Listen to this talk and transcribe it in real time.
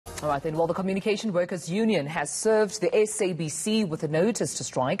All right, then. Well, the Communication Workers Union has served the SABC with a notice to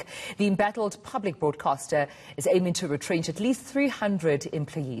strike. The embattled public broadcaster is aiming to retrench at least 300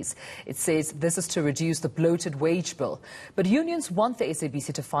 employees. It says this is to reduce the bloated wage bill. But unions want the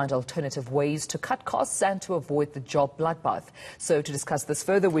SABC to find alternative ways to cut costs and to avoid the job bloodbath. So to discuss this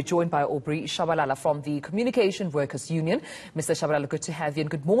further, we're joined by Aubrey Tshabalala from the Communication Workers Union. Mr. Tshabalala, good to have you and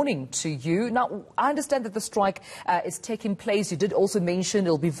good morning to you. Now, I understand that the strike is taking place. You did also mention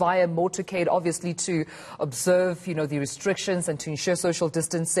it'll be via motorcade, obviously to observe, the restrictions and to ensure social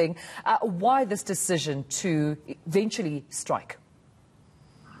distancing. Why this decision to eventually strike?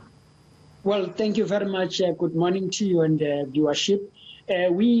 Well, thank you very much. Good morning to you and viewership.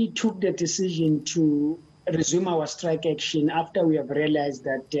 We took the decision to resume our strike action after we have realized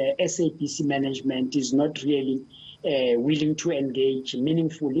that SABC management is not really willing to engage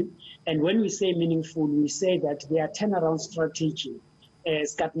meaningfully. And when we say meaningful, we say that their turnaround strategy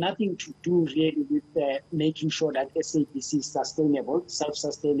it's got nothing to do really with making sure that SABC is sustainable,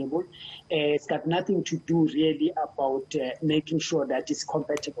 self-sustainable. It's got nothing to do really about making sure that it's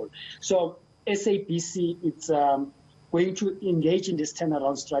compatible. So SABC, it's going to engage in this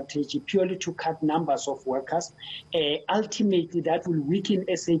turnaround strategy purely to cut numbers of workers. Ultimately, that will weaken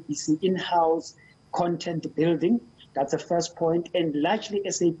SABC in-house content building. That's the first point. And largely,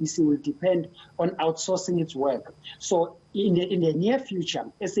 SABC will depend on outsourcing its work. So in the near future,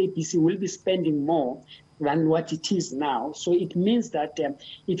 SABC will be spending more than what it is now. So it means that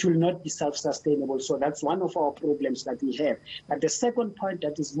it will not be self-sustainable. So that's one of our problems that we have. But the second point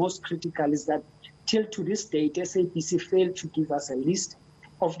that is most critical is that till to this date, SABC failed to give us a list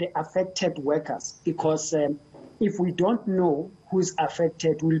of the affected workers because if we don't know who's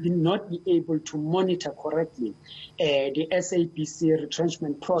affected, we will not be able to monitor correctly the SABC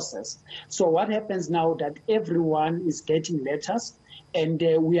retrenchment process. So what happens now that everyone is getting letters, and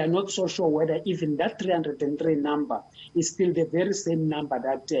we are not so sure whether even that 303 number is still the very same number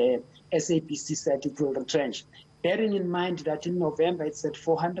that SABC said it will retrench. Bearing in mind that in November it said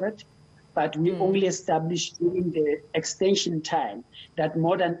 400, but we only established during the extension time that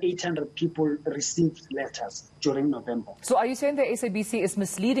more than 800 people received letters during November. So are you saying the SABC is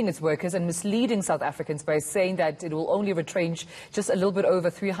misleading its workers and misleading South Africans by saying that it will only retrench just a little bit over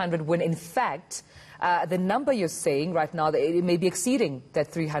 300 when in fact the number you're saying right now, it may be exceeding that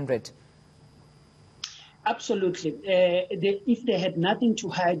 300? Absolutely. If they had nothing to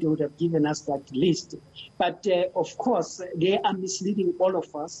hide, they would have given us that list. But of course, they are misleading all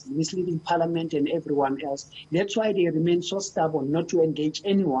of us, misleading Parliament and everyone else. That's why they remain so stubborn not to engage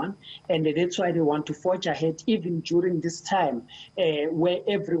anyone. And that's why they want to forge ahead even during this time where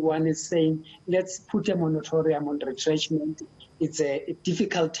everyone is saying, let's put a moratorium on retrenchment. It's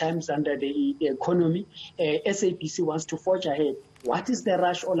difficult times under the economy. SABC wants to forge ahead. What is the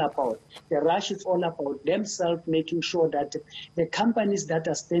rush all about? The rush is all about themselves making sure that the companies that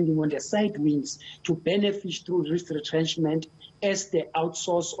are standing on the side wings to benefit through this retrenchment as the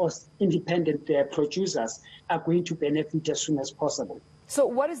outsource or independent producers are going to benefit as soon as possible. So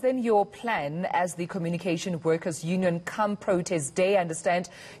what is then your plan as the Communication Workers Union come protest day? I understand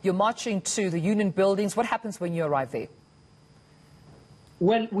you're marching to the union buildings. What happens when you arrive there?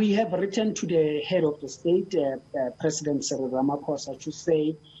 Well, we have written to the head of the state, President Cyril Ramaphosa, to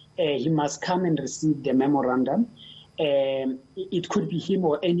say he must come and receive the memorandum. It could be him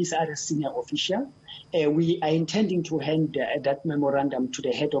or any other senior official. We are intending to hand that memorandum to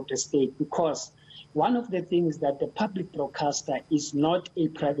the head of the state because one of the things that the public broadcaster is not a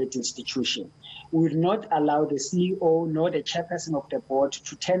private institution. We will not allow the CEO nor the chairperson of the board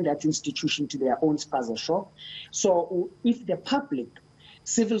to turn that institution to their own spaza shop. So if the public,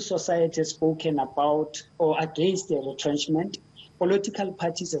 civil society has spoken about or against the retrenchment, political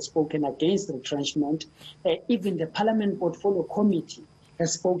parties have spoken against retrenchment, even the Parliament Portfolio Committee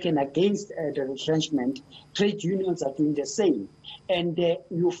has spoken against the retrenchment. Trade unions are doing the same. And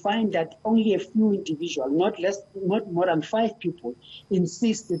you find that only a few individuals, not more than 5 people,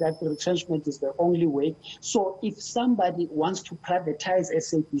 insist that the retrenchment is the only way. So if somebody wants to privatize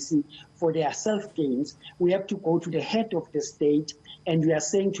SABC for their self-gains, we have to go to the head of the state, and we are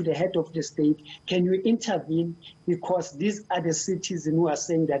saying to the head of the state, can you intervene because these are the citizens who are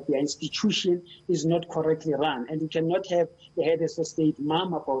saying that their institution is not correctly run, and you cannot have the head of the state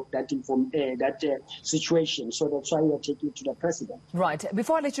mum about that situation. So that's why we are taking it to the president. Right.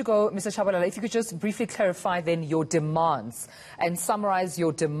 Before I let you go, Mr. Tshabalala, if you could just briefly clarify then your demands and summarize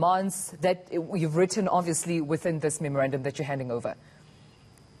your demands that you've written, obviously, within this memorandum that you're handing over.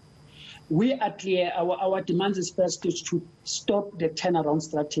 We are clear. Our demands is first to stop the turnaround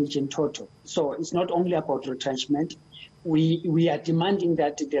strategy in total. So it's not only about retrenchment, we are demanding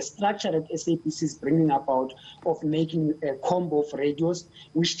that the structure that SABC is bringing about of making a combo of radios,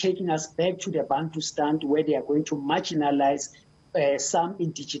 which taking us back to the Bantustan, where they are going to marginalize some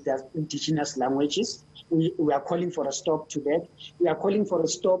indigenous languages. We are calling for a stop to that. We are calling for a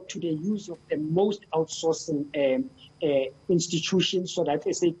stop to the use of the most outsourcing institutions so that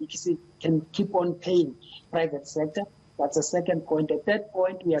SABC can keep on paying private sector. That's the second point. The third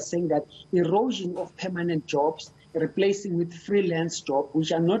point, we are saying that erosion of permanent jobs, replacing with freelance jobs,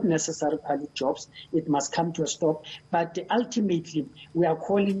 which are not necessarily quality jobs, it must come to a stop. But ultimately, we are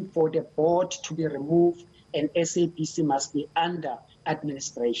calling for the board to be removed and SABC must be under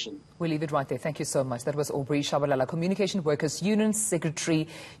administration. We'll leave it right there. Thank you so much. That was Aubrey Tshabalala, Communication Workers Union Secretary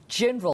General.